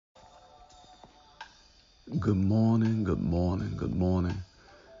Good morning, good morning, good morning.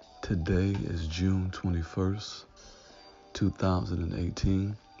 Today is June 21st,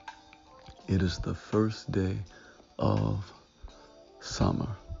 2018. It is the first day of summer.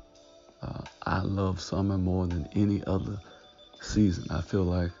 I love summer more than any other season. I feel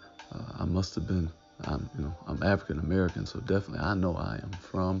like I must have been, I'm African American, so definitely I know I am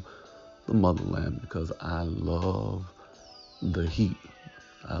from the motherland because I love the heat.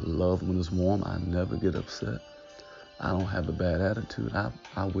 I love when it's warm. I never get upset. I don't have a bad attitude.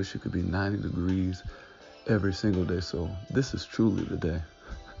 I wish it could be 90 degrees every single day. So this is truly the day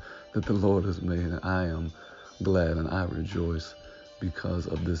that the Lord has made, and I am glad and I rejoice because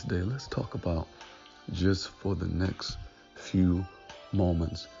of this day. Let's talk about, just for the next few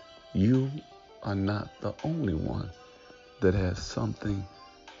moments, you are not the only one that has something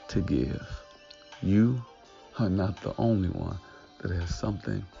to give. You are not the only one that has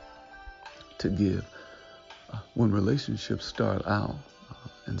something to give. When relationships start out,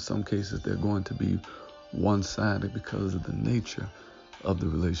 in some cases they're going to be one-sided because of the nature of the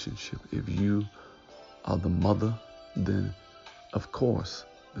relationship. If you are the mother, then of course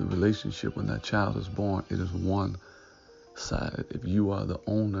the relationship when that child is born, it is one-sided. If you are the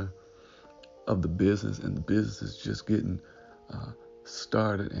owner of the business and the business is just getting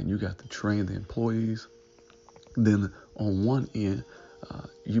started and you got to train the employees, then on one end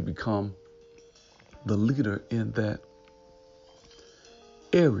you become the leader in that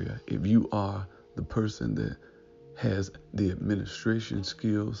area. If you are the person that has the administration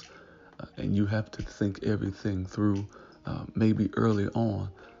skills and you have to think everything through, maybe early on,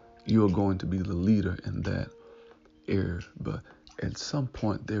 you're going to be the leader in that area. But at some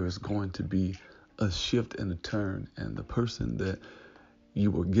point, there is going to be a shift and a turn, and the person that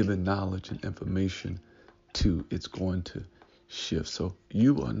you were given knowledge and information to, it's going to shift. So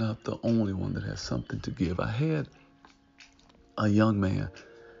you are not the only one that has something to give. I had a young man,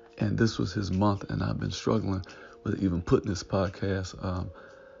 and this was his month, and I've been struggling with even putting this podcast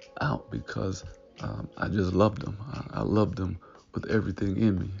out because I just loved him. I loved him with everything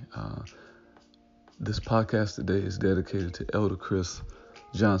in me. This podcast today is dedicated to Elder Chris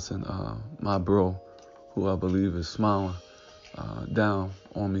Johnson, my bro, who I believe is smiling down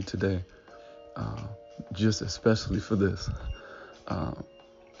on me today, just especially for this.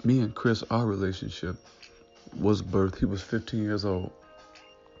 Me and Chris, our relationship was birthed. He was 15 years old.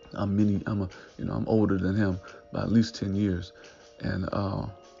 I'm older than him by at least 10 years. And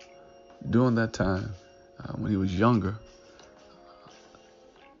during that time, when he was younger,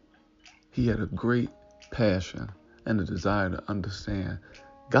 he had a great passion and a desire to understand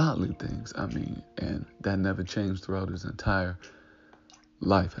godly things. And that never changed throughout his entire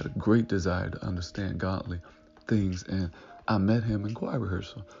life. Had a great desire to understand godly things. And I met him in choir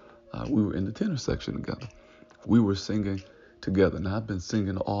rehearsal. We were in the tenor section together. We were singing together. Now, I've been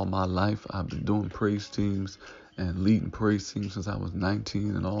singing all my life. I've been doing praise teams and leading praise teams since I was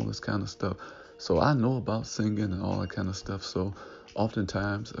 19 and all this kind of stuff. So I know about singing and all that kind of stuff. So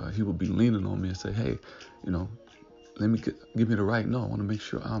oftentimes he would be leaning on me and say, hey, give me the right note. I want to make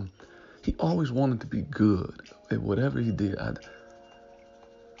sure he always wanted to be good at whatever he did.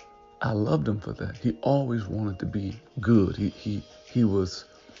 I loved him for that. He always wanted to be good. He was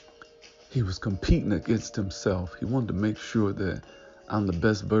competing against himself. He wanted to make sure that I'm the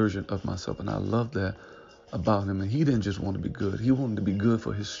best version of myself. And I love that about him. And he didn't just want to be good. He wanted to be good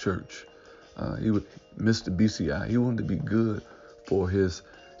for his church. He was Mr. BCI. He wanted to be good for his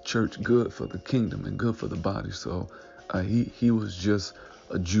church, good for the kingdom, and good for the body. So he was just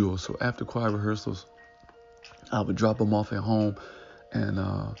a jewel. So after choir rehearsals, I would drop him off at home. And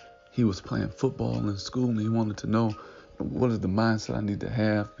he was playing football in school. And he wanted to know, what is the mindset I need to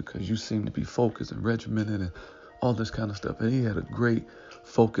have, because you seem to be focused and regimented and all this kind of stuff. And he had a great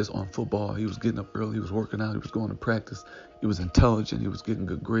focus on football. He was getting up early. He was working out. He was going to practice. He was intelligent. He was getting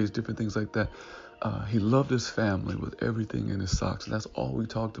good grades, different things like that. He loved his family with everything in his socks. That's all we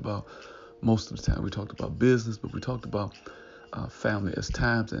talked about most of the time. We talked about business, but we talked about family. As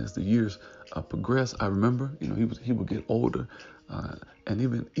times and as the years progressed, I remember, he would get older,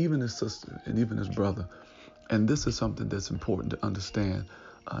 and even his sister and even his brother. And this is something that's important to understand,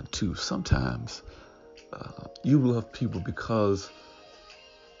 too. Sometimes you love people because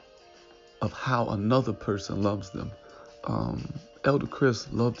of how another person loves them. Elder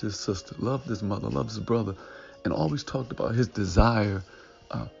Chris loved his sister, loved his mother, loved his brother, and always talked about his desire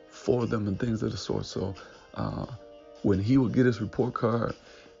for them and things of the sort. So when he would get his report card,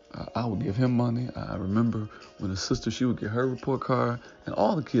 I would give him money. I remember when his sister, she would get her report card, and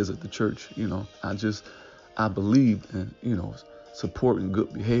all the kids at the church, I believed in, supporting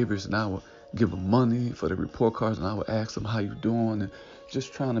good behaviors, and I would give them money for the report cards, and I would ask them how you doing, and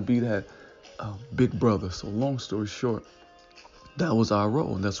just trying to be that big brother. So long story short, that was our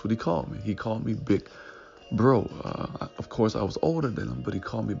role, and that's what he called me. He called me Big Bro. Of course, I was older than him, but he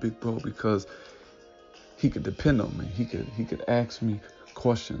called me Big Bro because he could depend on me. He could ask me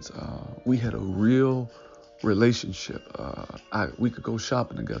questions. We had a real relationship. We could go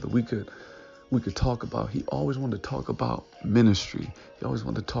shopping together. We could talk about. He always wanted to talk about ministry. He always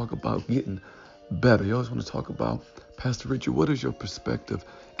wanted to talk about getting better. He always wanted to talk about, Pastor Richard, what is your perspective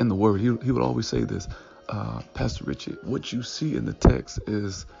in the Word? He would always say this, Pastor Richard, what you see in the text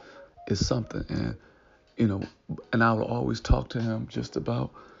is something, and I would always talk to him just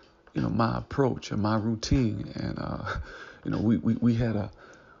about, my approach and my routine, and we had a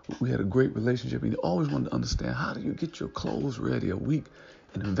great relationship. And he always wanted to understand, how do you get your clothes ready a week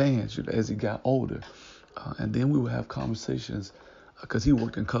in advance, as he got older, and then we would have conversations because he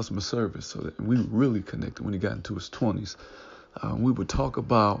worked in customer service, so that we really connected when he got into his 20s. We would talk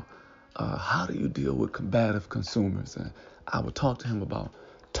about how do you deal with combative consumers, and I would talk to him about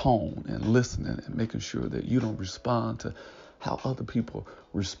tone and listening and making sure that you don't respond to how other people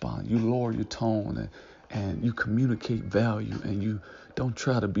respond. You lower your tone and you communicate value, and you don't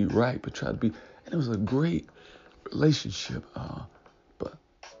try to be right, but try to be. And it was a great relationship. But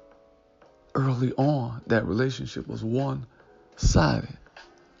early on, that relationship was one-sided.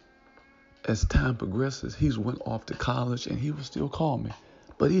 As time progresses, he's went off to college, and he will still call me.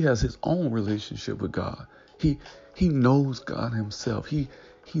 But he has his own relationship with God. He knows God himself. He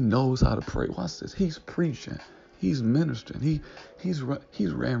knows how to pray. Watch this. He's preaching. He's ministering. He's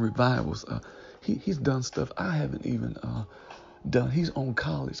ran revivals. He's done stuff I haven't even done. He's on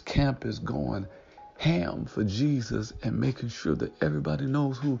college campus going ham for Jesus and making sure that everybody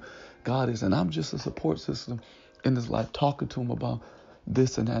knows who God is. And I'm just a support system in his life, talking to him about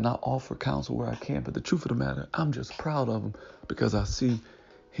this and that, and I offer counsel where I can. But the truth of the matter, I'm just proud of him because I see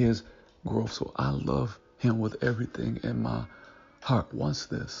his growth. So I love him with everything in my heart. Watch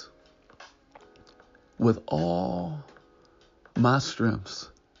this. With all my strengths,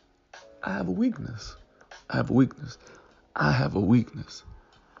 I have a weakness. I have a weakness.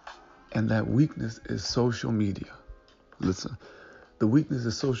 And that weakness is social media. Listen, the weakness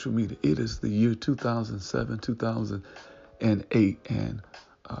is social media. It is the year 2007, 2008, and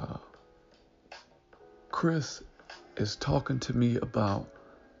Chris is talking to me about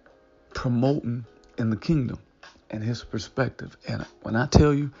promoting in the kingdom and his perspective. And when I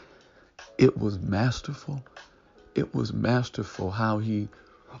tell you, it was masterful. It was masterful how he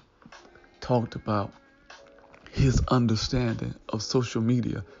talked about his understanding of social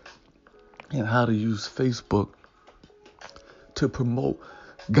media and how to use Facebook to promote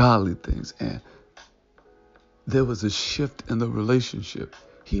godly things. And there was a shift in the relationship.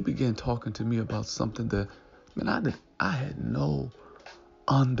 He began talking to me about something that, I had no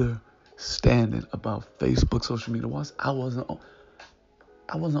understanding about Facebook, social media. I wasn't on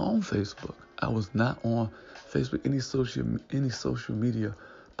Facebook. I was not on Facebook, any social media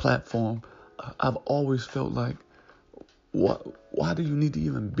platform. I've always felt like, why do you need to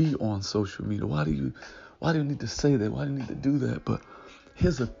even be on social media? Why do you need to say that? Why do you need to do that? But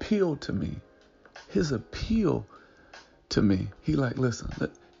his appeal to me, he like, listen,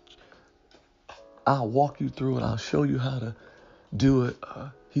 I'll walk you through it. I'll show you how to do it.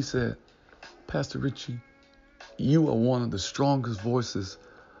 He said, Pastor Richie, you are one of the strongest voices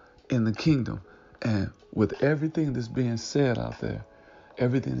in the kingdom. And with everything that's being said out there,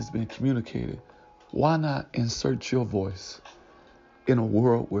 everything that's being communicated, why not insert your voice in a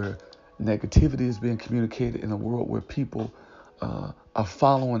world where negativity is being communicated, in a world where people are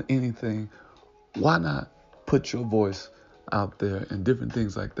following anything? Why not put your voice out there and different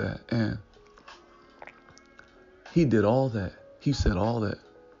things like that? And he did all that. He said all that.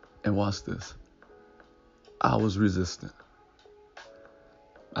 And watch this. I was resistant.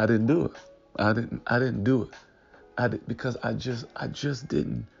 I didn't do it. I didn't do it. Because I just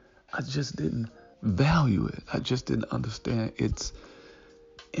didn't value it. I just didn't understand its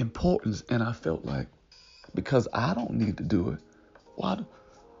importance. And I felt like, because I don't need to do it,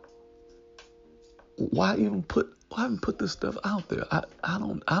 why even put this stuff out there? I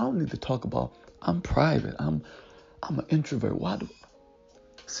don't need to talk about. I'm private. I'm an introvert.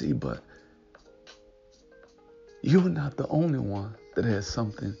 But you're not the only one that has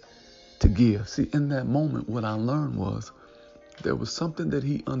something to give. See, in that moment, what I learned was there was something that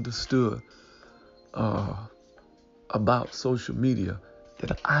he understood about social media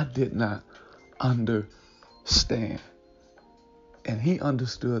that I did not understand. And he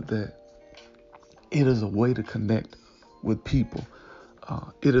understood that it is a way to connect with people.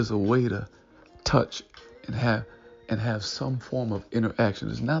 It is a way to touch and have some form of interaction.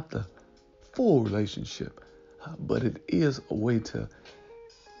 It's not the full relationship, but it is a way to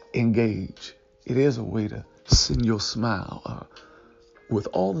engage. It is a way to send your smile. With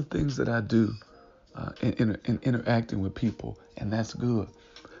all the things that I do in interacting with people, and that's good.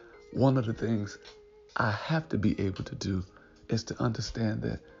 One of the things I have to be able to do is to understand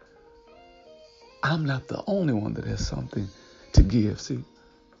that I'm not the only one that has something to give. See,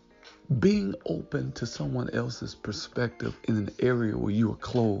 being open to someone else's perspective in an area where you are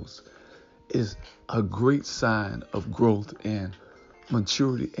closed is a great sign of growth and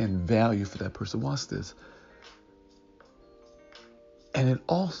maturity and value for that person. Watch this. And it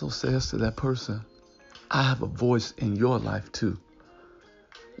also says to that person, I have a voice in your life too.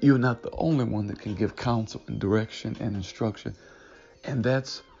 You're not the only one that can give counsel and direction and instruction. And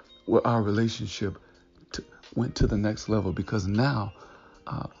that's where our relationship went to the next level, because now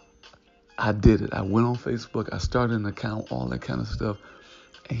I did it. I went on Facebook. I started an account, all that kind of stuff.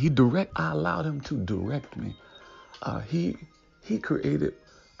 And I allowed him to direct me. He created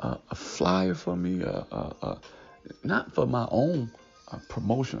a flyer for me, not for my own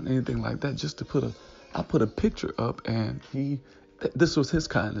promotion or anything like that, just to I put a picture up, and this was his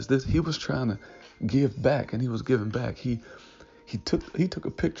kindness. He was trying to give back, and he was giving back. He took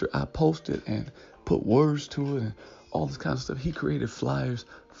a picture I posted and put words to it and all this kind of stuff. He created flyers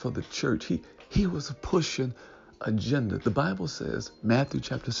for the church. He was pushing agenda. The Bible says, Matthew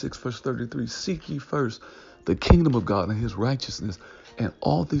chapter 6, verse 33, seek ye first the kingdom of God and his righteousness, and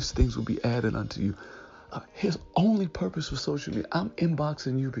all these things will be added unto you. His only purpose for social media, I'm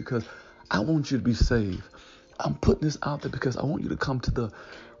inboxing you because I want you to be saved. I'm putting this out there because I want you to come to the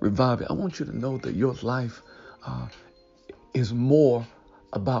revival. I want you to know that your life is more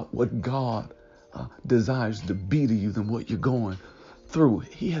about what God desires to be to you than what you're going through.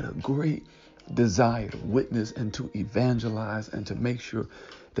 He had a great desire to witness and to evangelize and to make sure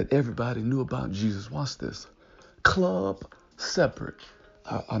that everybody knew about Jesus. Watch this. Club separate.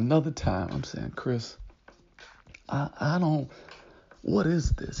 Another time, I'm saying, Chris, I don't, what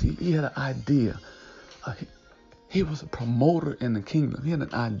is this? He had an idea. He was a promoter in the kingdom. He had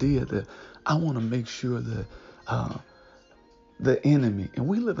an idea that I want to make sure that the enemy, and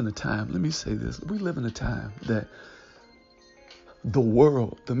we live in a time, let me say this, we live in a time that the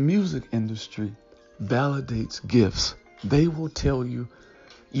world, the music industry validates gifts. They will tell you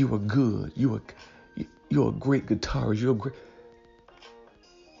you are good, you're a great guitarist,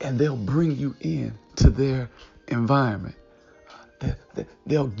 and they'll bring you in to their environment.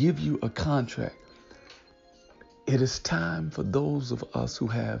 They'll give you a contract. It is time for those of us who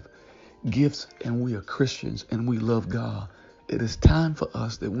have gifts and we are Christians and we love God. It is time for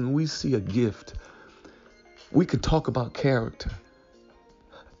us that when we see a gift, we can talk about character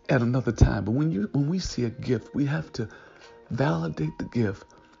at another time. But when we see a gift, we have to validate the gift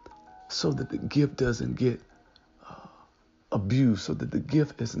so that the gift doesn't get abused, so that the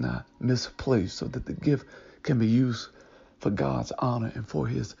gift is not misplaced, so that the gift can be used for God's honor and for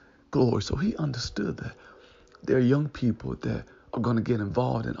his glory. So he understood that there are young people that are going to get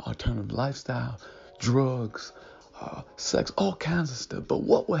involved in alternative lifestyle, drugs, sex, all kinds of stuff. But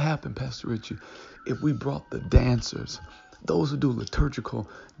what would happen, Pastor Richie, if we brought the dancers, those who do liturgical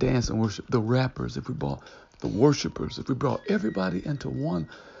dance and worship, the rappers, if we brought the worshipers, if we brought everybody into one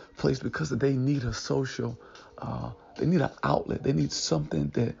place, because they need a social, they need an outlet, they need something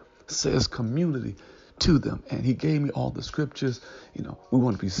that says community to them. And he gave me all the scriptures. We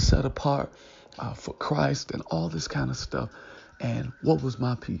want to be set apart for Christ and all this kind of stuff. And what was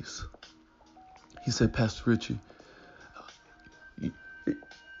my piece? He said, Pastor Richie,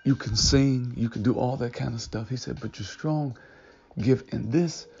 you can sing, you can do all that kind of stuff. He said, but your strong gift in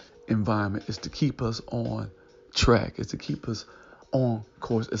this environment is to keep us on track. It's to keep us on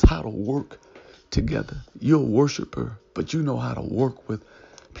course. It's how to work together. You're a worshiper, but you know how to work with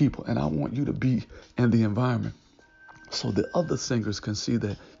people. And I want you to be in the environment so the other singers can see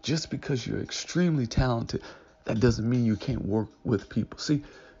that just because you're extremely talented, that doesn't mean you can't work with people. See,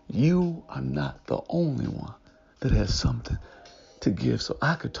 you are not the only one that has something to give. So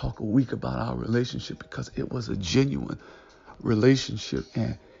I could talk a week about our relationship because it was a genuine relationship,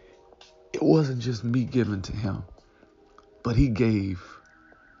 and it wasn't just me giving to him, but he gave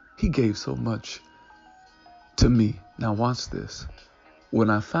so much to me. Now watch this. When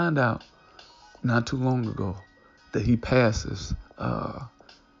I found out not too long ago that he passes, I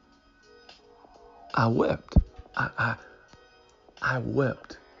wept. I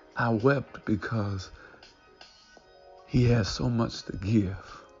wept. I wept because he has so much to give.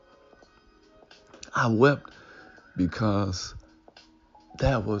 I wept because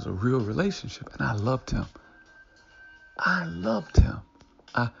that was a real relationship, and I loved him. I loved him.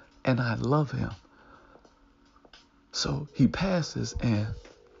 I love him. So he passes, and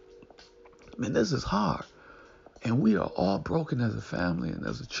man, this is hard. And we are all broken as a family and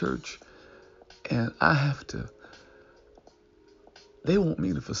as a church. And they want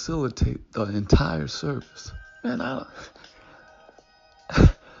me to facilitate the entire service. Man,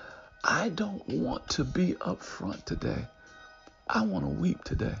 I don't want to be up front today. I want to weep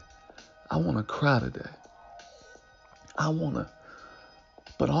today. I want to cry today.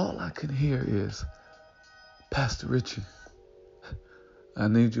 But all I can hear is, Pastor Richie, I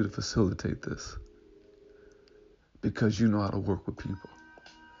need you to facilitate this because you know how to work with people.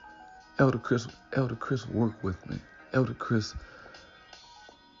 Elder Chris worked with me. Elder Chris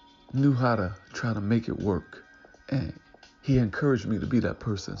knew how to try to make it work, and he encouraged me to be that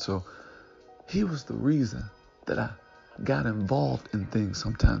person. So he was the reason that I got involved in things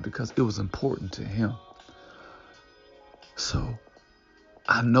sometimes because it was important to him. So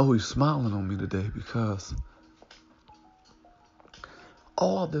I know he's smiling on me today because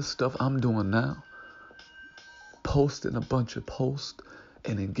all this stuff I'm doing now, posting a bunch of posts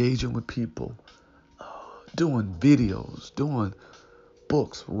and engaging with people, doing videos, doing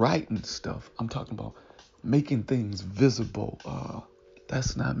books, writing stuff. I'm talking about making things visible.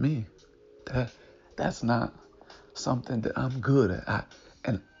 That's not me. That's not something that I'm good at.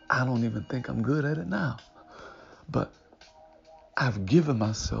 And I don't even think I'm good at it now. But I've given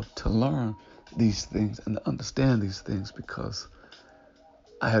myself to learn these things and to understand these things because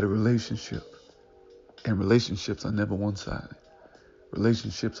I had a relationship. And relationships are never one-sided.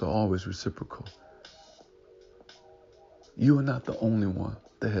 Relationships are always reciprocal. You are not the only one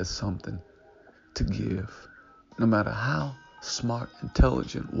that has something to give. No matter how smart,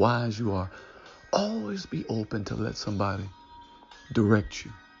 intelligent, wise you are, always be open to let somebody direct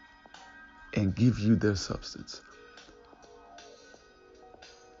you and give you their substance.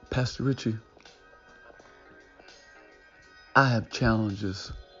 Pastor Richie, I have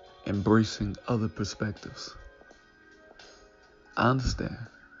challenges embracing other perspectives. I understand,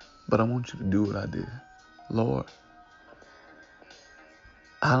 but I want you to do what I did. Lord,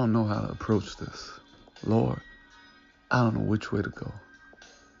 I don't know how to approach this. Lord, I don't know which way to go.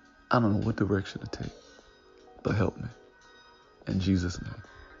 I don't know what direction to take, but help me. In Jesus' name,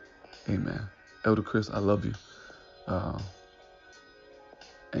 amen. Elder Chris, I love you.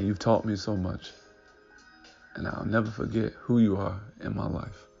 And you've taught me so much. And I'll never forget who you are in my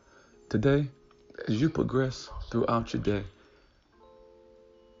life. Today, as you progress throughout your day,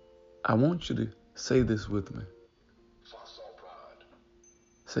 I want you to say this with me.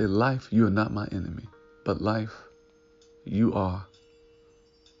 Say, life, you are not my enemy, but life, you are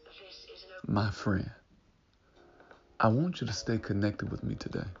my friend. I want you to stay connected with me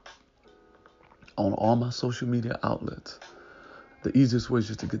today on all my social media outlets. The easiest way is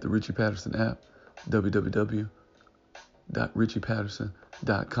just to get the Richie Patterson app,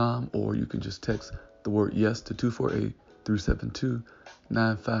 www.richiepatterson.com, or you can just text the word yes to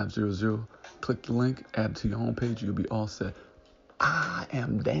 248-372-9500. Click the link, add it to your homepage, you'll be all set. I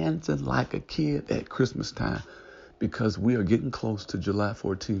am dancing like a kid at Christmas time because we are getting close to July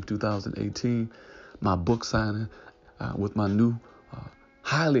 14th, 2018. My book signing with my new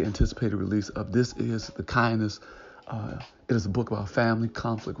highly anticipated release of This Is the Kindness. It is a book about family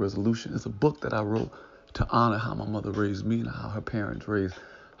conflict resolution. It's a book that I wrote to honor how my mother raised me and how her parents raised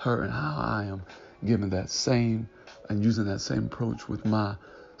her and how I am giving that same and using that same approach with my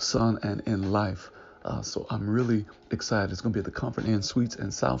son and in life. So I'm really excited. It's going to be at the Comfort Inn Suites in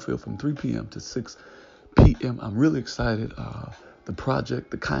Southfield from 3 p.m. to 6 p.m. I'm really excited. The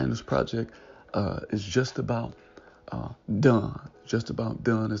project, the Kindness Project, is just about done. Just about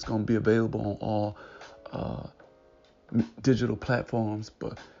done. It's going to be available on all digital platforms,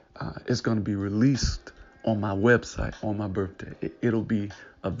 but it's going to be released on my website on my birthday. It'll be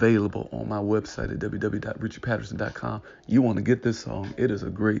available on my website at www.richiepatterson.com. You want to get this song. It is a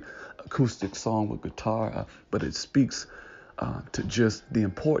great acoustic song with guitar, but it speaks to just the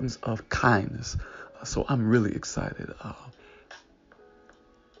importance of kindness. So I'm really excited.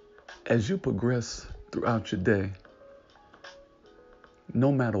 As you progress throughout your day,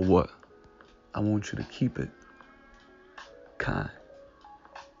 no matter what, I want you to keep it kind.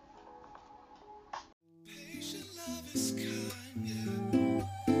 Patient love is kind, yeah.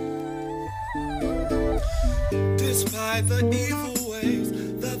 Despite the evil ways,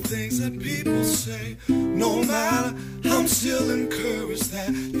 the things that people say, no matter, I'm still encouraged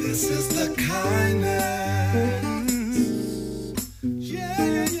that this is the kindness. Yeah,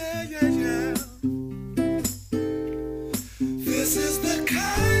 yeah, yeah, yeah, yeah. This is the kindness.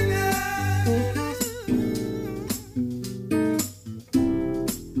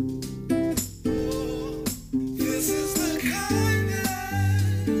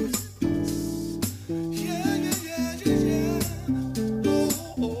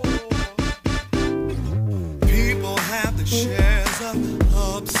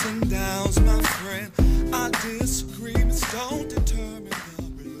 ups and downs, my friend. Our disagreements don't determine